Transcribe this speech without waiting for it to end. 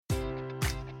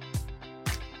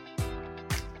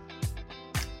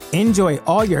Enjoy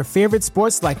all your favorite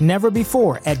sports like never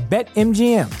before at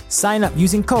BetMGM. Sign up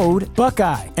using code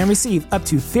Buckeye and receive up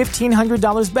to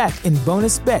 $1,500 back in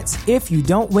bonus bets if you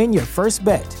don't win your first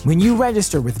bet. When you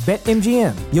register with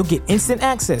BetMGM, you'll get instant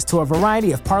access to a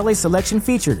variety of parlay selection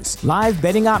features, live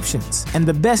betting options, and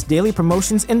the best daily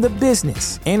promotions in the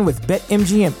business. And with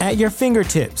BetMGM at your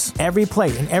fingertips, every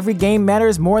play and every game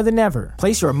matters more than ever.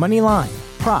 Place your money line,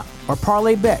 prop, or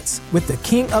parlay bets with the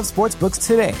king of sportsbooks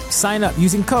today. Sign up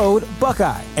using code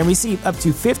Buckeye and receive up to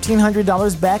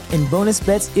 $1,500 back in bonus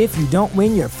bets if you don't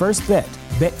win your first bet.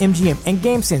 BetMGM and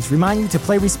GameSense remind you to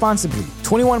play responsibly.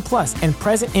 21 plus and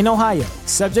present in Ohio,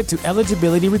 subject to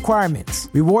eligibility requirements.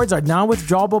 Rewards are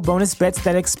non-withdrawable bonus bets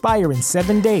that expire in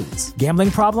 7 days. Gambling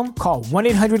problem? Call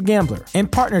 1-800-GAMBLER. In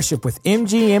partnership with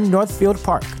MGM Northfield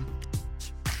Park.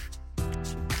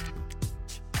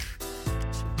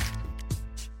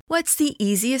 What's the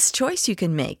easiest choice you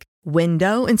can make?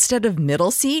 Window instead of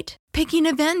middle seat? Picking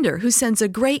a vendor who sends a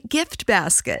great gift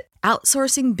basket?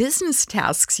 Outsourcing business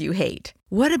tasks you hate?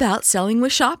 What about selling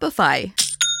with Shopify?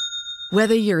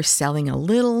 Whether you're selling a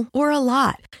little or a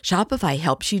lot, Shopify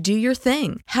helps you do your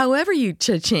thing, however you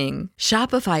cha-ching.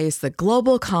 Shopify is the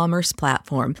global commerce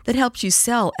platform that helps you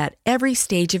sell at every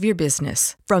stage of your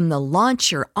business. From the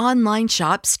launch your online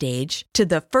shop stage to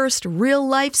the first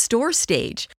real-life store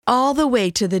stage, all the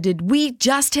way to the did we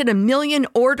just hit a million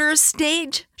orders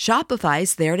stage?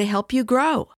 Shopify's there to help you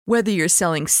grow. Whether you're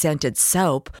selling scented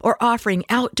soap or offering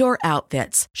outdoor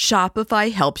outfits,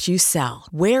 Shopify helps you sell.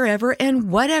 Wherever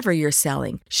and whatever you're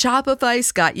selling,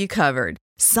 Shopify's got you covered.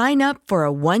 Sign up for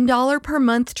a $1 per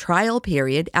month trial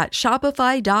period at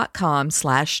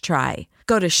shopify.com/try.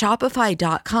 Go to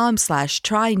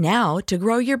shopify.com/try now to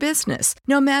grow your business,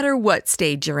 no matter what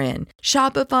stage you're in.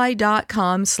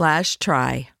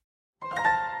 Shopify.com/try.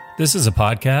 This is a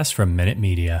podcast from Minute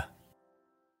Media.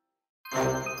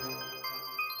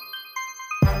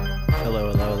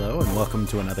 Hello, and welcome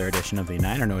to another edition of the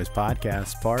Niner Noise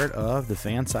Podcast, part of the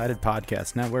Fansided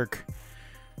Podcast Network.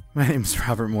 My name is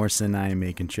Robert Morrison. I am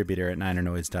a contributor at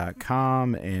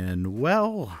NinerNoise.com, and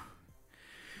well,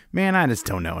 man, I just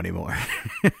don't know anymore.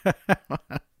 I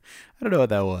don't know what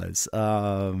that was.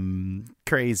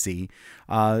 Crazy.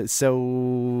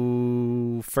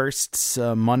 So first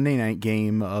Monday night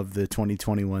game of the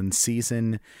 2021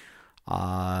 season.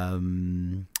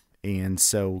 And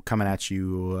so coming at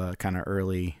you kind of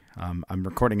early. I'm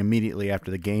recording immediately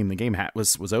after the game. The game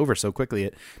was over so quickly.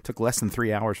 It took less than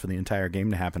 3 hours for the entire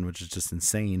game to happen, which is just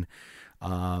insane.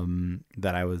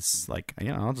 That I was like,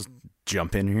 I'll just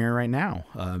jump in here right now.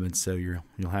 And so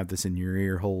you'll have this in your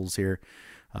ear holes here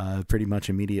pretty much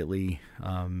immediately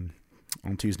on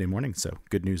Tuesday morning. So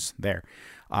good news there.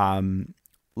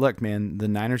 Look, man, the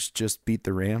Niners just beat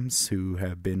the Rams, who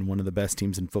have been one of the best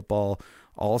teams in football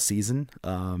all season.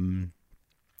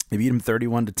 They beat them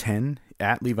 31-10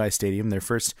 at Levi Stadium, their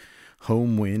first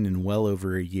home win in well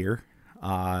over a year.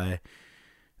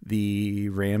 The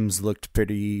Rams looked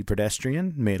pretty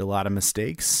pedestrian, made a lot of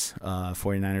mistakes.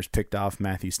 49ers picked off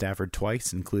Matthew Stafford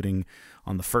twice, including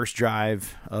on the first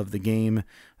drive of the game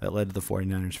that led to the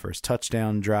 49ers' first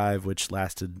touchdown drive, which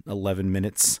lasted 11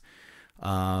 minutes.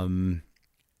 And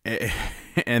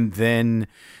then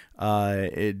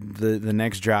the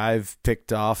next drive picked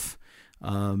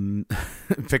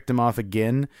them off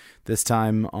again, this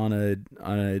time on a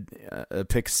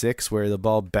pick six where the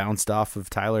ball bounced off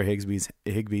of Tyler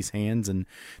Higbee's hands, and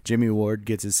Jimmy Ward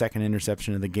gets his second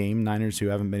interception of the game. Niners, who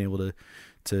haven't been able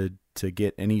to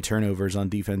get any turnovers on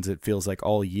defense, it feels like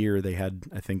all year. They had,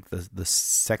 I think, the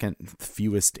second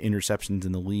fewest interceptions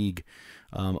in the league,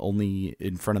 only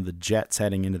in front of the Jets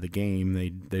heading into the game.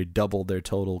 They doubled their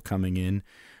total coming in.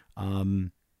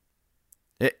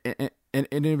 And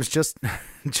it was just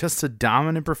a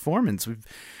dominant performance. We've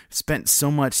spent so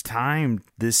much time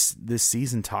this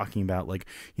season talking about, like,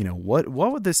 what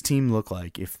would this team look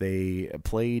like if they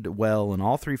played well in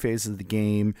all three phases of the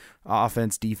game: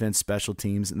 offense, defense, special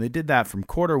teams. And they did that from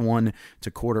quarter one to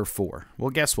quarter four.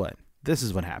 Well, guess what? This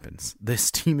is what happens.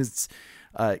 This team is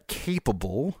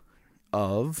capable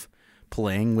of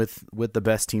playing with the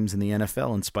best teams in the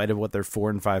NFL, in spite of what their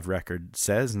 4-5 record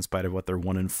says, in spite of what their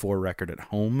 1-4 record at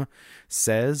home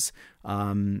says.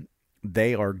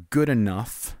 They are good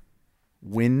enough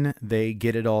when they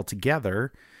get it all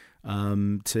together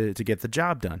to get the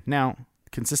job done. Now,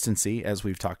 consistency, as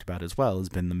we've talked about as well, has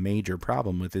been the major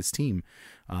problem with this team.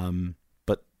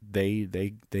 But they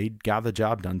got the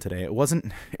job done today. It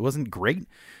wasn't great,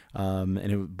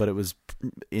 but it was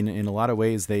in a lot of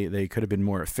ways they could have been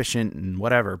more efficient and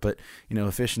whatever. But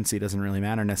efficiency doesn't really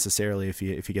matter necessarily if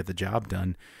you get the job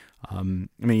done. I mean,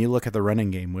 you look at the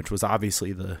running game, which was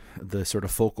obviously the sort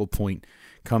of focal point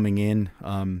coming in.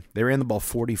 They ran the ball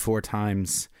 44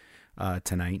 times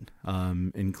tonight,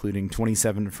 including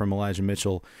 27 from Elijah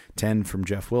Mitchell, 10 from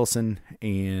Jeff Wilson,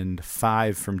 and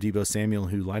 5 from Deebo Samuel,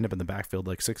 who lined up in the backfield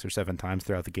like 6 or 7 times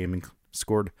throughout the game and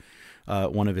scored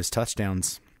one of his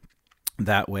touchdowns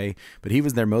that way. But he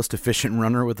was their most efficient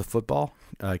runner with the football,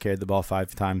 carried the ball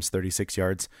 5 times, 36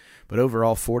 yards, but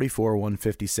overall 44,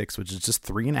 156, which is just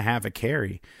 3.5 a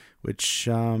carry, which,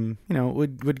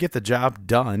 would get the job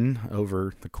done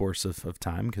over the course of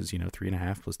time. Cause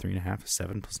 3.5 plus 3.5 is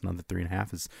 7 plus another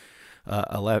 3.5 is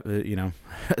 11,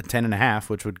 10.5,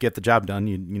 which would get the job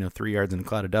done, 3 yards in a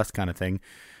cloud of dust kind of thing,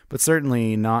 but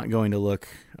certainly not going to look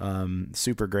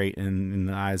super great in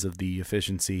the eyes of the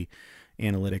efficiency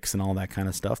analytics and all that kind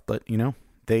of stuff. But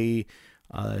they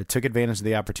took advantage of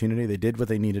the opportunity. They did what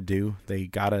they needed to do. They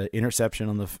got an interception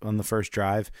on the first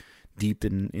drive, deep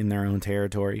in their own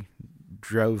territory.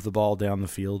 Drove the ball down the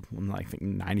field, I think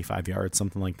 95 yards,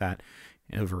 something like that,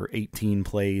 over 18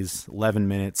 plays, 11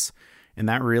 minutes, and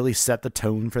that really set the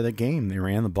tone for the game. They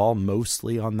ran the ball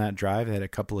mostly on that drive. They had a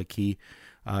couple of key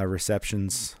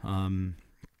receptions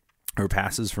or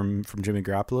passes from Jimmy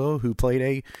Garoppolo, who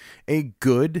played a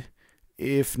good,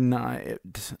 if not,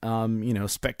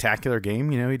 spectacular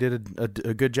game. He did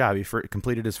a good job. He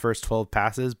completed his first 12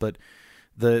 passes, but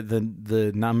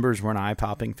the numbers weren't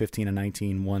eye-popping, 15 and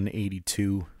 19,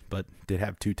 182, but did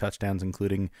have 2 touchdowns,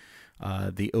 including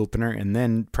the opener. And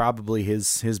then probably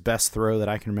his best throw that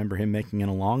I can remember him making in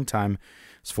a long time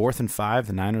was 4th and 5.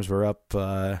 The Niners were up,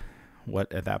 at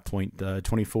that point,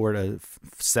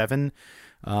 24-7.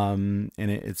 And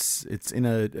it's in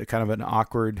a kind of an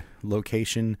awkward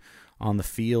location on the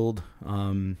field,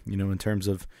 in terms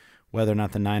of whether or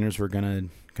not the Niners were gonna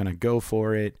go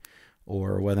for it,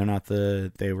 or whether or not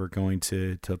they were going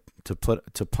to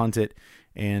punt it.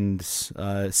 And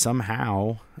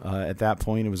somehow at that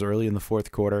point, it was early in the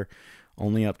fourth quarter,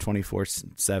 only up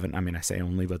 24-7. I mean, I say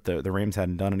only, but the Rams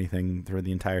hadn't done anything through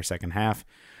the entire second half.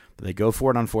 But they go for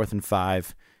it on 4th and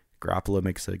 5. Garoppolo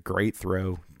makes a great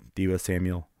throw. Deebo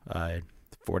Samuel,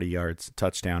 40 yards,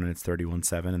 touchdown, and it's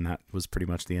 31-7, and that was pretty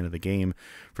much the end of the game.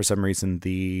 For some reason,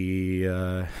 the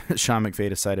Sean McVay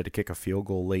decided to kick a field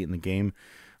goal late in the game,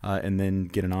 and then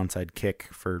get an onside kick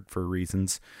for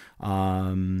reasons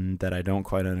that I don't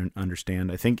quite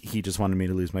understand. I think he just wanted me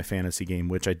to lose my fantasy game,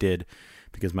 which I did,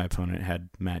 because my opponent had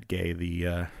Matt Gay,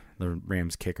 the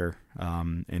Rams kicker,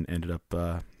 and ended up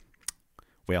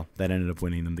that ended up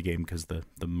winning them the game because the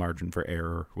margin for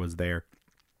error was there.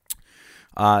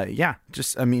 It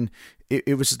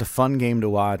was just a fun game to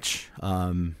watch.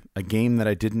 A game that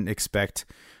I didn't expect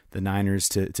the Niners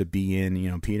to be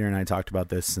in. Peter and I talked about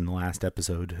this in the last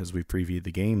episode as we previewed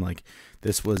the game. Like,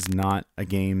 this was not a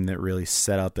game that really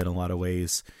set up in a lot of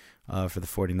ways for the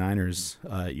 49ers.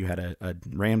 You had a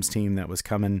Rams team that was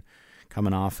coming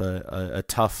off a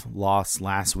tough loss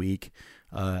last week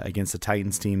against a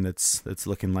Titans team that's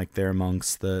looking like they're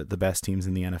amongst the best teams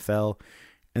in the NFL.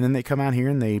 And then they come out here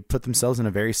and they put themselves in a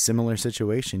very similar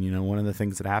situation. One of the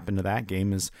things that happened to that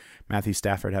game is Matthew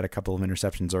Stafford had a couple of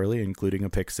interceptions early, including a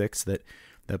pick 6 that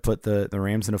put the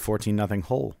Rams in a 14-0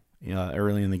 hole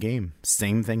early in the game.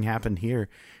 Same thing happened here,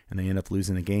 and they end up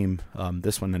losing the game.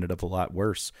 This one ended up a lot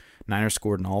worse. Niners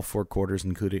scored in all 4 quarters,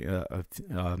 including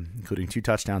 2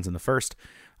 touchdowns in the first,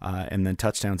 and then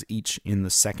touchdowns each in the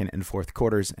second and fourth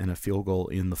quarters, and a field goal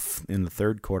in the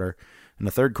third quarter. In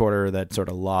the third quarter, that sort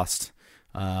of lost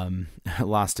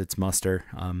its muster.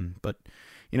 But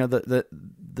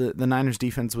the Niners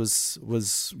defense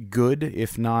was good,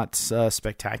 if not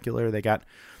spectacular. They got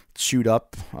chewed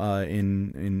up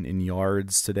in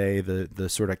yards today. The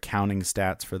sort of counting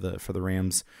stats for the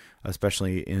Rams,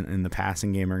 especially in the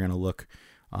passing game, are going to look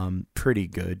pretty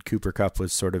good. Cooper Kupp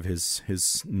was sort of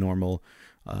his normal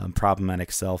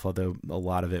problematic self, although a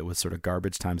lot of it was sort of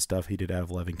garbage time stuff. He did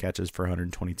have 11 catches for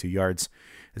 122 yards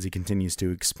as he continues to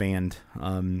expand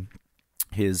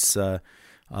his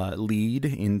lead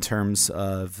in terms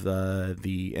of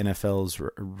the NFL's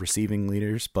receiving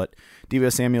leaders. But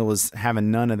Deebo Samuel was having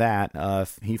none of that.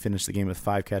 He finished the game with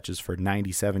 5 catches for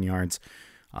 97 yards,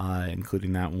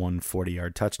 including that one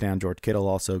 40-yard touchdown. George Kittle,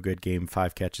 also a good game,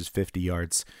 5 catches, 50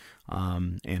 yards.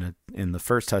 In the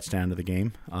first touchdown of the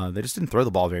game. They just didn't throw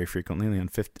the ball very frequently. They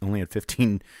only had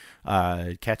 15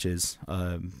 catches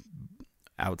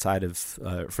outside of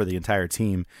for the entire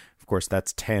team. Of course,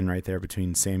 that's 10 right there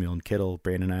between Samuel and Kittle.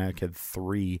 Brandon Ayuk had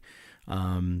 3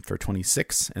 for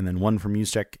 26, and then 1 from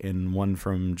Juszczyk and 1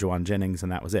 from Juwan Jennings,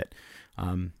 and that was it.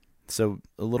 So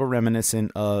a little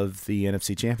reminiscent of the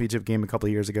NFC Championship game a couple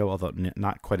of years ago, although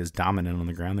not quite as dominant on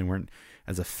the ground. They weren't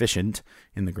as efficient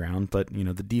in the ground, but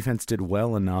the defense did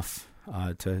well enough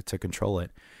to control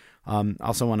it.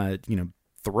 Also want to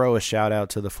throw a shout out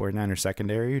to the 49ers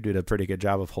secondary, who did a pretty good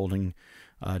job of holding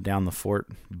down the fort,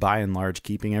 by and large,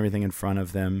 keeping everything in front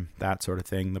of them, that sort of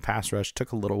thing. The pass rush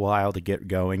took a little while to get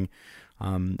going.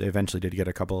 They eventually did get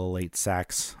a couple of late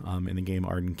sacks in the game.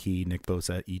 Arden Key, Nick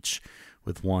Bosa, each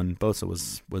with one. Bosa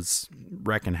was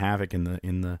wrecking havoc in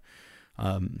the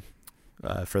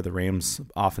for the Rams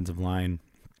offensive line,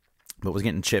 but was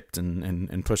getting chipped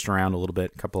and pushed around a little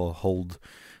bit. A couple of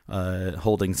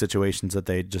holding situations that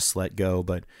they just let go,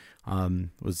 but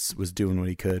was doing what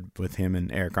he could with him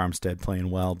and Eric Armstead playing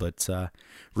well. But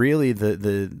really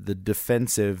the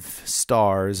defensive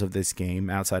stars of this game,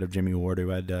 outside of Jimmy Ward, who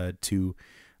had 2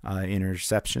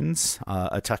 interceptions,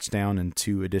 a touchdown, and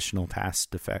 2 additional pass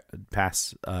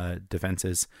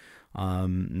defenses,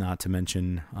 not to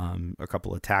mention a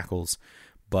couple of tackles.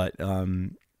 But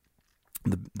the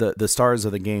stars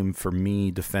of the game for me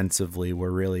defensively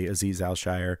were really Azeez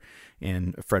Al-Shaair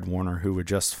and Fred Warner, who were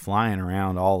just flying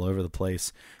around all over the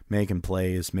place, making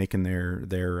plays, making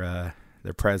their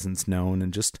presence known,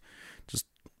 and just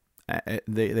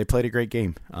they played a great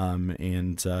game.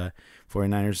 And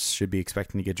 49ers should be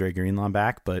expecting to get Dre Greenlaw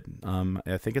back, but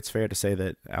I think it's fair to say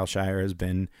that Al-Shaair has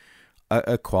been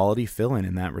a quality fill-in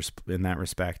in that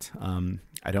respect.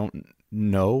 I don't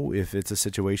know if it's a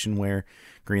situation where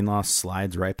Greenlaw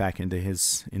slides right back into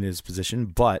his position,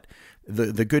 but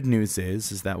the good news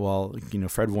is that while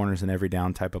Fred Warner's an every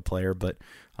down type of player, but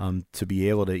to be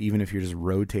able to, even if you're just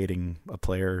rotating a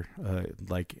player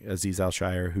like Azeez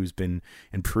Al-Shaair, who's been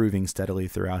improving steadily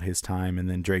throughout his time, and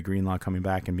then Dre Greenlaw coming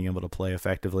back and being able to play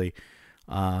effectively,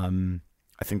 I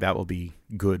think that will be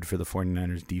good for the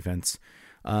 49ers defense.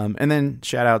 And then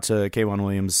shout out to K'Waun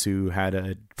Williams, who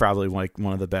had probably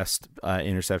one of the best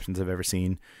interceptions I've ever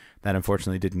seen. That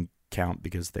unfortunately didn't count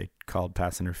because they called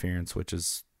pass interference, which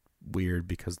is weird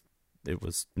because it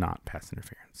was not pass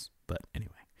interference. But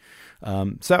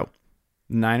anyway, so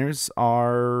Niners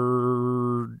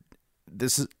are.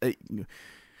 This is.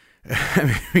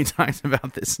 We talked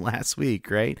about this last week,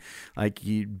 right? Like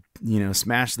you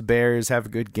smash the Bears, have a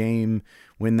good game,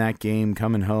 win that game,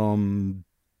 coming home,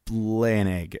 lay an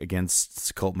egg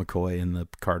against Colt McCoy and the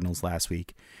Cardinals last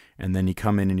week, and then you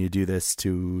come in and you do this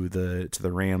to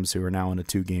the Rams, who are now on a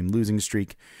 2-game losing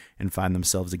streak and find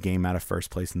themselves a game out of first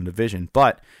place in the division.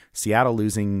 But Seattle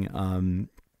losing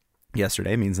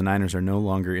yesterday means the Niners are no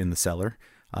longer in the cellar,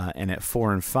 and at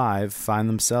 4-5 find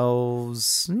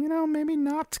themselves maybe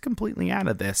not completely out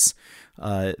of this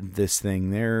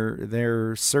thing.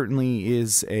 There certainly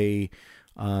is a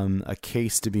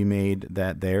case to be made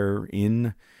that they're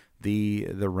in the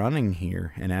running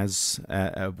here, and as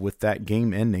with that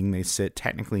game ending, they sit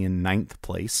technically in 9th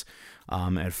place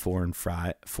at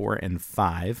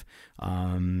 4-5,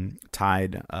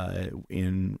 tied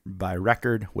in by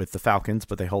record with the Falcons,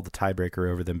 but they hold the tiebreaker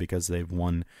over them because they've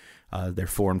won. They're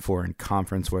 4-4 in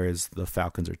conference, whereas the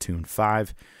Falcons are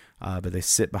 2-5. But they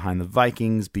sit behind the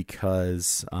Vikings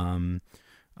because the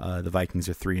Vikings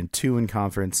are 3-2 in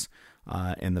conference.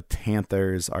 And the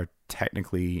Panthers are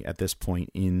technically at this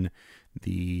point in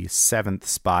the 7th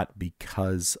spot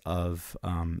because of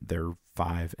their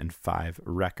 5-5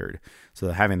 record.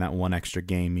 So having that one extra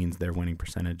game means their winning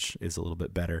percentage is a little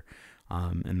bit better,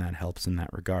 and that helps in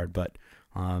that regard. But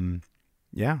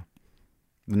yeah,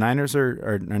 the Niners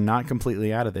are not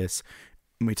completely out of this.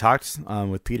 We talked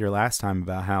with Peter last time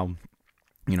about how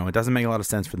it doesn't make a lot of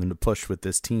sense for them to push with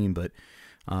this team, but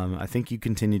I think you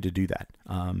continue to do that.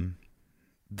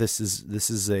 This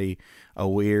is a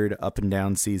weird up and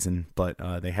down season, but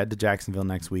they head to Jacksonville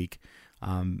next week.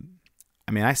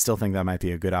 I still think that might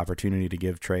be a good opportunity to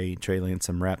give Trey Lance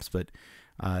some reps, but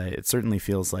it certainly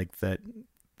feels like that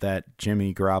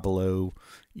Jimmy Garoppolo,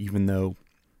 even though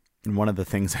one of the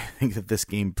things I think that this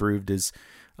game proved is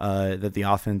that the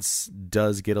offense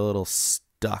does get a little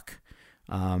stuck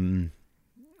when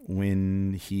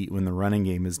the running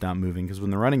game is not moving, because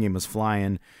when the running game was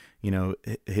flying,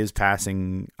 his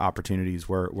passing opportunities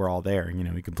were all there.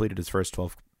 He completed his first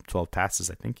 12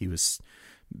 passes. I think he was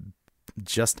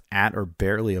just at or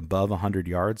barely above 100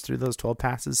 yards through those 12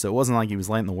 passes. So it wasn't like he was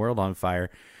lighting the world on fire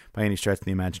by any stretch of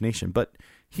the imagination. But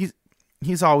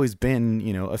he's always been,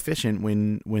 efficient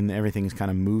when everything's kind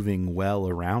of moving well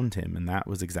around him, and that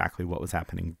was exactly what was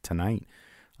happening tonight.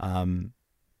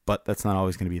 But that's not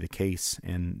always going to be the case.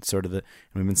 And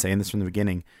we've been saying this from the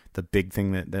beginning, the big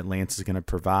thing that Lance is going to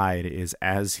provide is,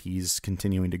 as he's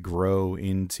continuing to grow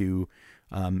into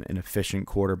an efficient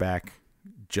quarterback,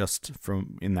 just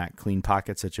from in that clean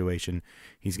pocket situation.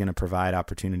 He's going to provide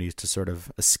opportunities to sort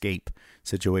of escape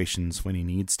situations when he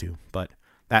needs to. But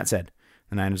that said,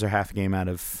 the Niners are half a game out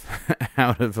of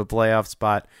out of a playoff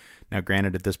spot. Now,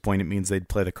 granted, at this point, it means they'd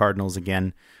play the Cardinals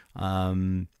again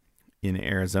in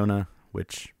Arizona,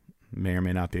 which may or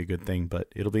may not be a good thing, but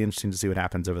it'll be interesting to see what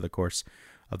happens over the course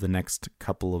of the next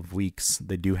couple of weeks.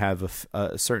 They do have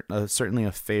certainly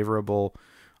a favorable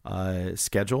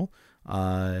schedule.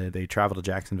 They travel to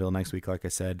Jacksonville next week, like I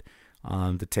said,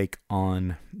 to take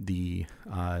on the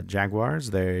Jaguars.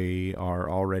 They are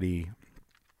already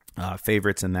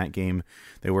favorites in that game.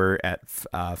 They were at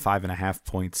 5.5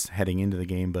 points heading into the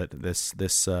game, but this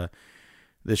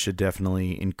should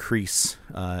definitely increase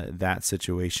that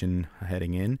situation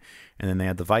heading in. And then they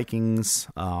had the Vikings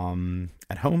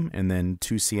at home, and then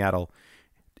to Seattle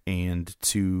and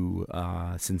to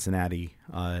Cincinnati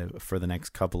for the next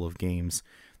couple of games.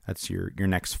 That's your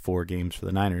next 4 games for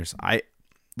the Niners.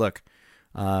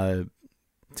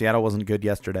 Seattle wasn't good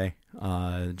yesterday.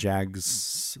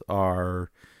 Jags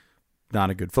are not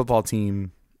a good football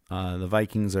team. The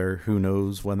Vikings are, who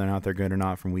knows whether or not they're good or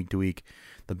not from week to week.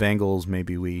 The Bengals,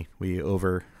 maybe we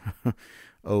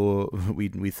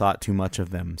thought too much of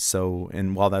them. So,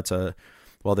 and while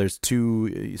there's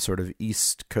 2 sort of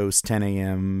East Coast 10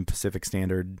 a.m. Pacific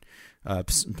Standard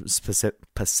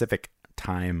Pacific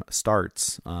time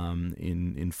starts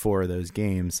in 4 of those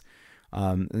games,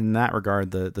 in that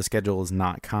regard, the schedule is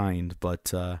not kind.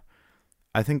 But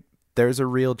I think there's a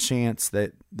real chance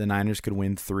that the Niners could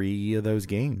win 3 of those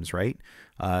games, right?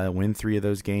 Win 3 of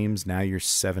those games. Now you're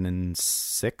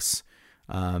 7-6.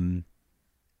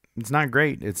 It's not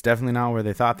great. It's definitely not where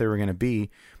they thought they were going to be.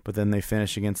 But then they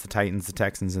finish against the Titans, the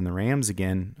Texans, and the Rams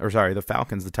again. Or sorry, the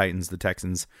Falcons, the Titans, the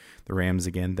Texans, the Rams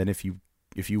again. Then if you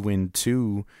win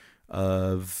 2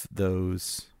 of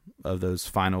those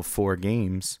final 4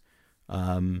 games,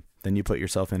 then you put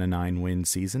yourself in a 9-win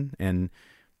season. And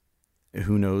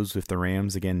who knows if the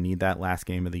Rams again need that last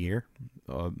game of the year?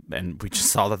 And we just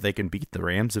saw that they can beat the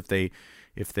Rams if they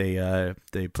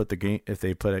put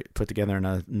together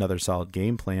another solid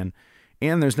game plan.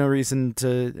 And there's no reason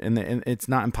to, and it's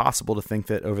not impossible to think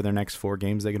that over their next 4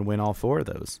 games they can win all 4 of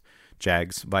those.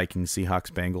 Jags, Vikings,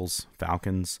 Seahawks, Bengals,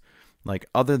 Falcons. Like,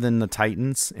 other than the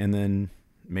Titans and then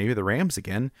maybe the Rams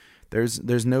again,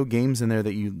 there's no games in there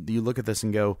that you look at this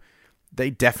and go, they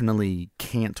definitely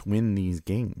can't win these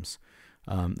games.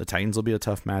 The Titans will be a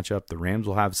tough matchup. The Rams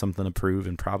will have something to prove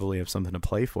and probably have something to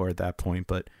play for at that point.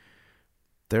 But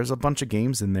there's a bunch of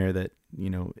games in there that,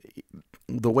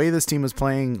 the way this team was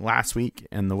playing last week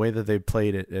and the way that they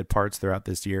played at parts throughout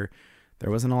this year, there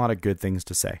wasn't a lot of good things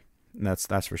to say. And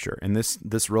that's for sure. And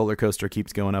this roller coaster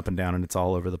keeps going up and down, and it's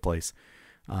all over the place.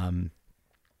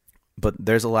 But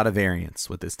there's a lot of variance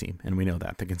with this team, and we know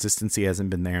that. The consistency hasn't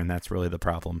been there, and that's really the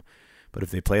problem. But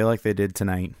if they play like they did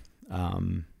tonight,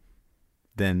 then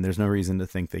there's no reason to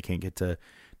think they can't get to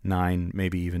 9,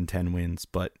 maybe even 10 wins.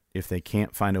 But if they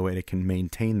can't find a way to can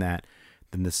maintain that,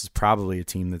 then this is probably a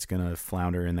team that's going to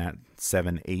flounder in that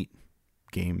 7-8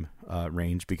 game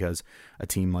range, because a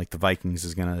team like the Vikings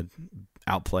is going to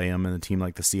outplay them, and a team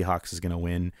like the Seahawks is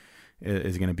going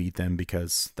to beat them,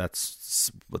 because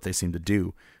that's what they seem to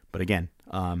do. But again,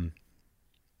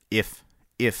 if,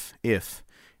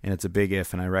 and it's a big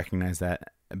if, and I recognize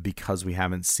that, because we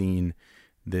haven't seen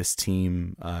this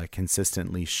team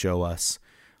consistently show us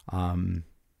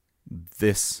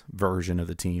this version of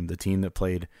the team that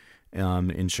played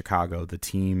in Chicago, the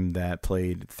team that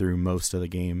played through most of the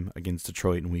game against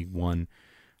Detroit in week 1.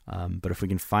 But if we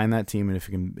can find that team, and if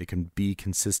it can be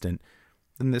consistent,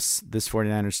 then this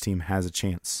 49ers team has a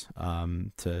chance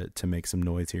to make some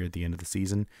noise here at the end of the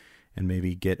season and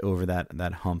maybe get over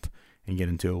that hump and get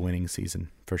into a winning season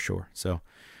for sure. So,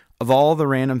 of all the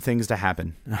random things to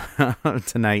happen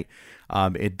tonight,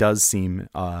 it does seem,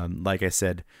 like I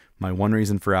said, my one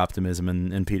reason for optimism,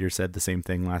 and Peter said the same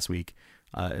thing last week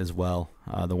as well.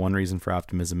 The one reason for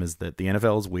optimism is that the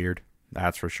NFL is weird,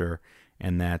 that's for sure,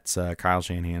 and that Kyle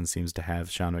Shanahan seems to have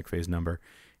Sean McVay's number,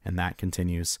 and that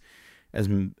continues as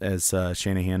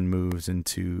Shanahan moves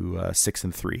into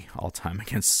 6-3 all time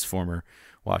against his former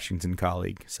Washington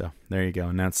colleague. So there you go,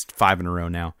 and that's 5 in a row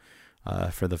now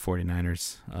for the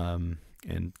 49ers,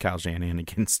 and Kyle Shanahan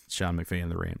against Sean McVay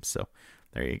and the Rams. So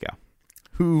there you go.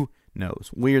 Who knows?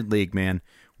 Weird league, man.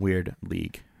 Weird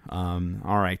league. All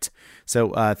right.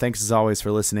 So thanks as always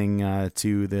for listening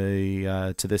to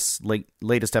this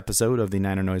latest episode of the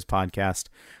Niner Noise podcast,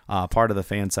 part of the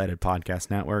Fansided Podcast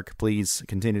Network. Please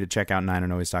continue to check out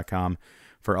NinerNoise.com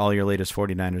for all your latest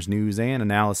 49ers news and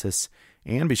analysis,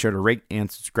 and be sure to rate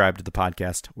and subscribe to the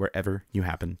podcast wherever you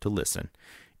happen to listen.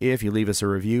 If you leave us a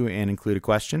review and include a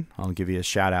question, I'll give you a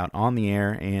shout out on the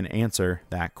air and answer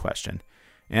that question.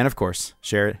 And of course,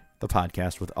 share the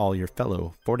podcast with all your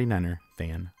fellow 49er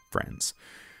fan friends.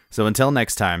 So until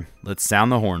next time, let's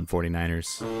sound the horn,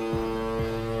 49ers.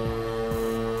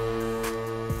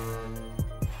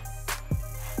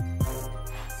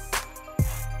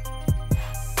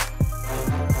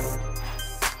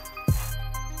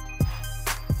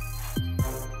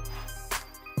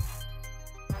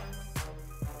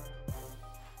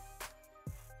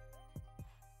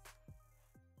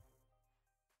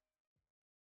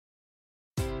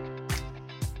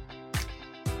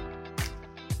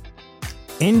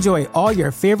 Enjoy all your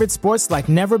favorite sports like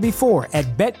never before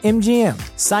at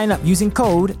BetMGM. Sign up using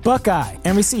code Buckeye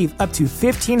and receive up to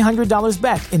 $1,500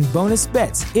 back in bonus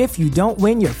bets if you don't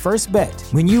win your first bet.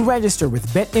 When you register with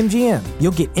BetMGM,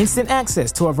 you'll get instant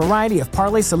access to a variety of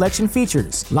parlay selection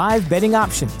features, live betting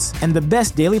options, and the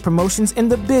best daily promotions in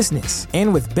the business.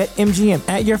 And with BetMGM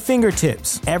at your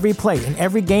fingertips, every play and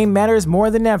every game matters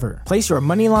more than ever. Place your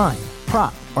money line,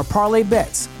 prop, or parlay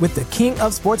bets with the king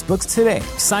of sportsbooks today.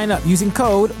 Sign up using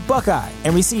code Buckeye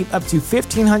and receive up to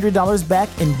 $1,500 back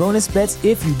in bonus bets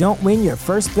if you don't win your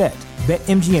first bet.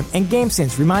 BetMGM and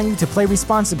GameSense remind you to play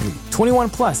responsibly. 21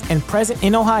 plus and present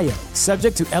in Ohio,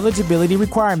 subject to eligibility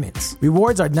requirements.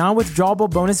 Rewards are non-withdrawable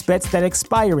bonus bets that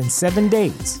expire in 7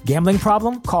 days. Gambling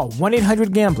problem? Call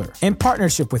 1-800-GAMBLER. In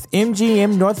partnership with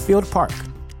MGM Northfield Park.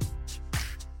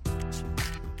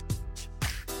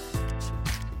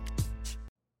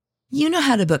 You know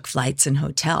how to book flights and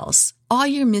hotels. All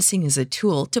you're missing is a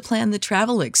tool to plan the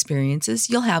travel experiences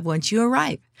you'll have once you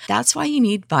arrive. That's why you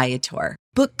need Viator.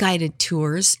 Book guided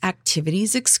tours,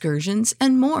 activities, excursions,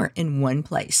 and more in one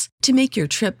place to make your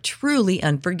trip truly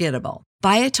unforgettable.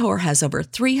 Viator has over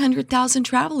 300,000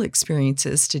 travel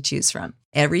experiences to choose from.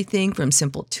 Everything from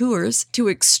simple tours to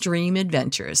extreme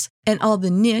adventures and all the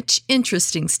niche,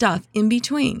 interesting stuff in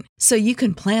between. So you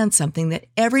can plan something that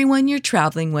everyone you're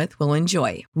traveling with will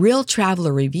enjoy. Real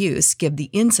traveler reviews give the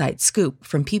inside scoop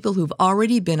from people who've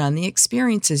already been on the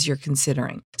experiences you're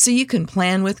considering. So you can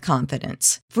plan with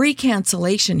confidence. Free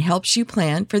cancellation helps you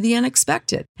plan for the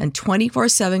unexpected. And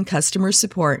 24/7 customer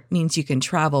support means you can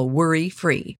travel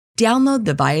worry-free. Download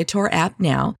the Viator app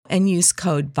now and use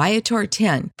code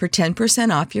Viator10 for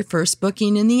 10% off your first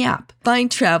booking in the app. Find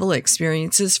travel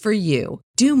experiences for you.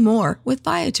 Do more with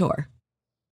Viator.